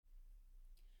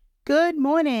Good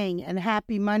morning and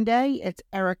happy Monday. It's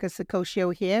Erica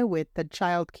Sakosio here with the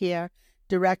Child Care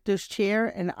Director's Chair,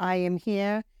 and I am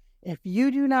here. If you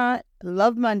do not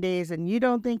love Mondays and you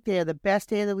don't think they're the best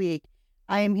day of the week,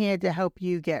 I am here to help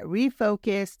you get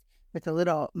refocused with a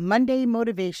little Monday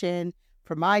motivation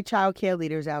for my child care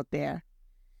leaders out there.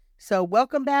 So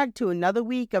welcome back to another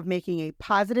week of making a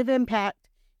positive impact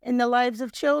in the lives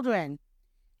of children.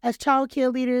 As child care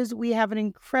leaders, we have an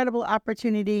incredible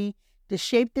opportunity to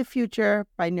shape the future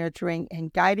by nurturing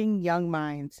and guiding young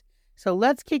minds. So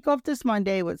let's kick off this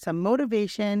Monday with some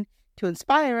motivation to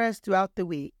inspire us throughout the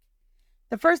week.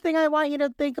 The first thing I want you to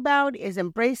think about is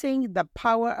embracing the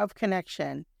power of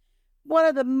connection. One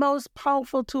of the most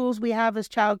powerful tools we have as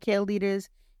child care leaders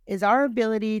is our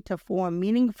ability to form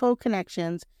meaningful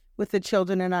connections with the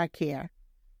children in our care.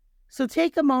 So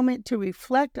take a moment to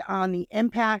reflect on the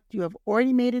impact you have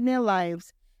already made in their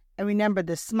lives and remember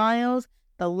the smiles,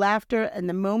 the laughter, and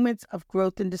the moments of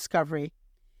growth and discovery.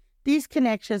 These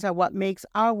connections are what makes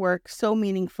our work so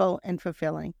meaningful and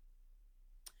fulfilling.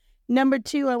 Number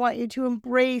 2, I want you to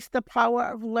embrace the power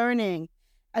of learning.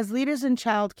 As leaders in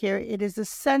childcare, it is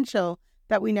essential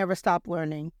that we never stop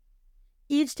learning.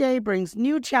 Each day brings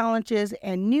new challenges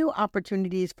and new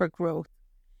opportunities for growth.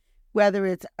 Whether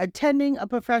it's attending a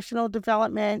professional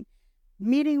development,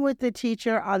 meeting with the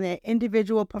teacher on their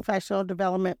individual professional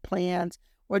development plans,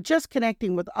 or just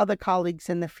connecting with other colleagues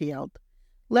in the field.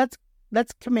 Let's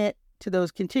commit to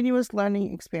those continuous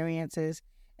learning experiences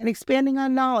and expanding our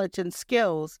knowledge and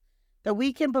skills that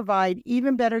we can provide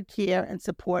even better care and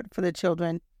support for the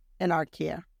children in our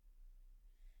care.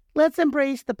 Let's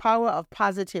embrace the power of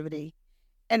positivity.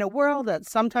 In a world that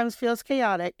sometimes feels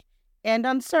chaotic and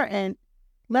uncertain,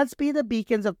 let's be the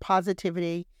beacons of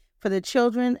positivity for the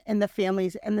children and the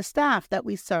families and the staff that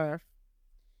we serve.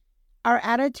 Our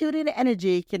attitude and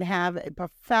energy can have a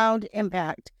profound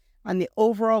impact on the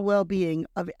overall well-being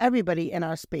of everybody in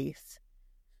our space.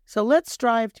 So let's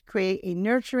strive to create a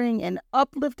nurturing and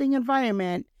uplifting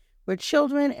environment where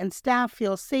children and staff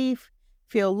feel safe,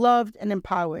 feel loved, and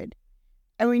empowered.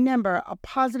 And remember, a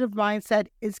positive mindset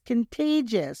is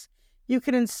contagious. You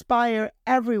can inspire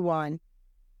everyone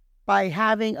by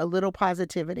having a little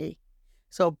positivity.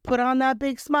 So put on that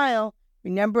big smile.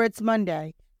 Remember, it's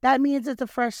Monday. That means it's a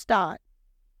fresh start.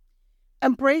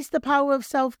 Embrace the power of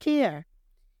self-care.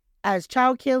 As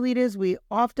child care leaders, we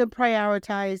often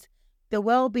prioritize the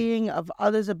well-being of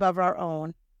others above our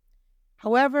own.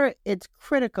 However, it's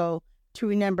critical to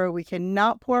remember we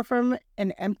cannot pour from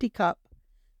an empty cup.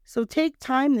 So take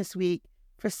time this week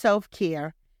for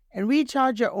self-care and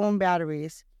recharge your own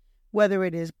batteries, whether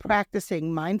it is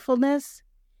practicing mindfulness,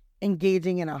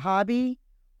 engaging in a hobby,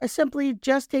 or simply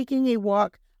just taking a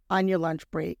walk on your lunch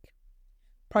break.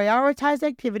 Prioritize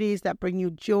activities that bring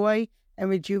you joy and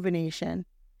rejuvenation.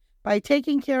 By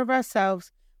taking care of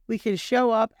ourselves, we can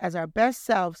show up as our best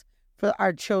selves for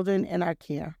our children in our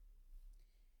care.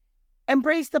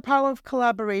 Embrace the power of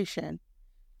collaboration.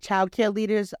 Child care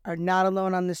leaders are not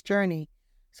alone on this journey,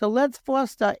 so let's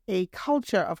foster a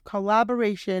culture of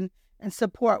collaboration and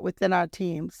support within our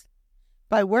teams.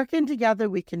 By working together,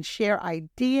 we can share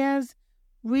ideas,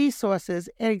 resources,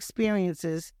 and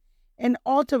experiences, and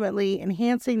ultimately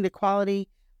enhancing the quality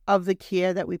of the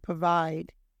care that we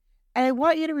provide. And I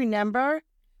want you to remember,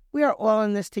 we are all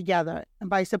in this together, and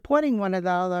by supporting one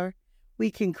another,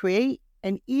 we can create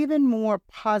an even more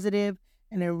positive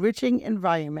and enriching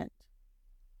environment.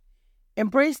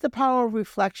 Embrace the power of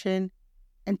reflection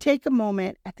and take a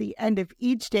moment at the end of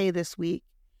each day this week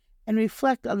and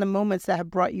reflect on the moments that have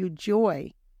brought you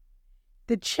joy,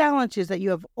 the challenges that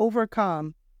you have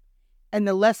overcome, and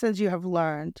the lessons you have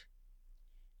learned.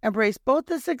 Embrace both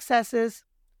the successes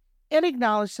and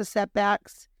acknowledge the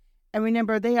setbacks, and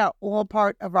remember they are all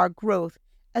part of our growth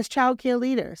as child care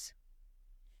leaders.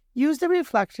 Use the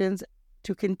reflections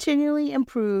to continually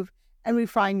improve and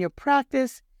refine your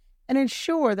practice and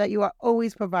ensure that you are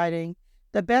always providing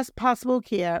the best possible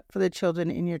care for the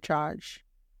children in your charge.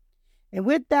 And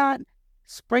with that,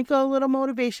 sprinkle a little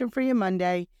motivation for your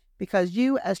Monday, because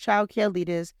you as child care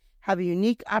leaders have a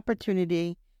unique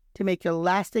opportunity to make a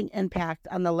lasting impact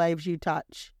on the lives you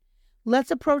touch.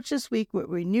 Let's approach this week with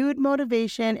renewed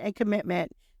motivation and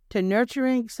commitment to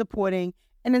nurturing, supporting,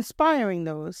 and inspiring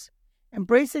those,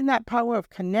 embracing that power of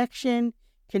connection,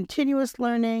 continuous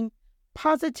learning,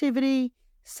 positivity,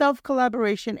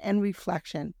 self-collaboration, and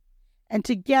reflection. And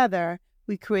together,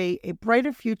 we create a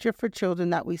brighter future for children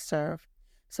that we serve.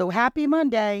 So happy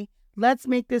Monday. Let's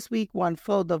make this week one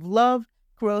full of love,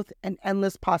 growth, and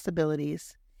endless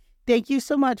possibilities. Thank you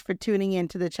so much for tuning in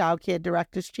to the Child Care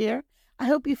Director's Chair. I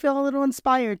hope you feel a little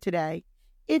inspired today.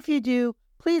 If you do,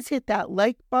 please hit that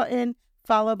like button,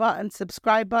 follow button,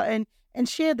 subscribe button, and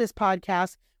share this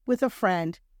podcast with a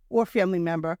friend or family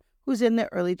member who's in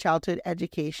the early childhood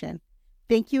education.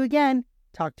 Thank you again.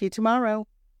 Talk to you tomorrow.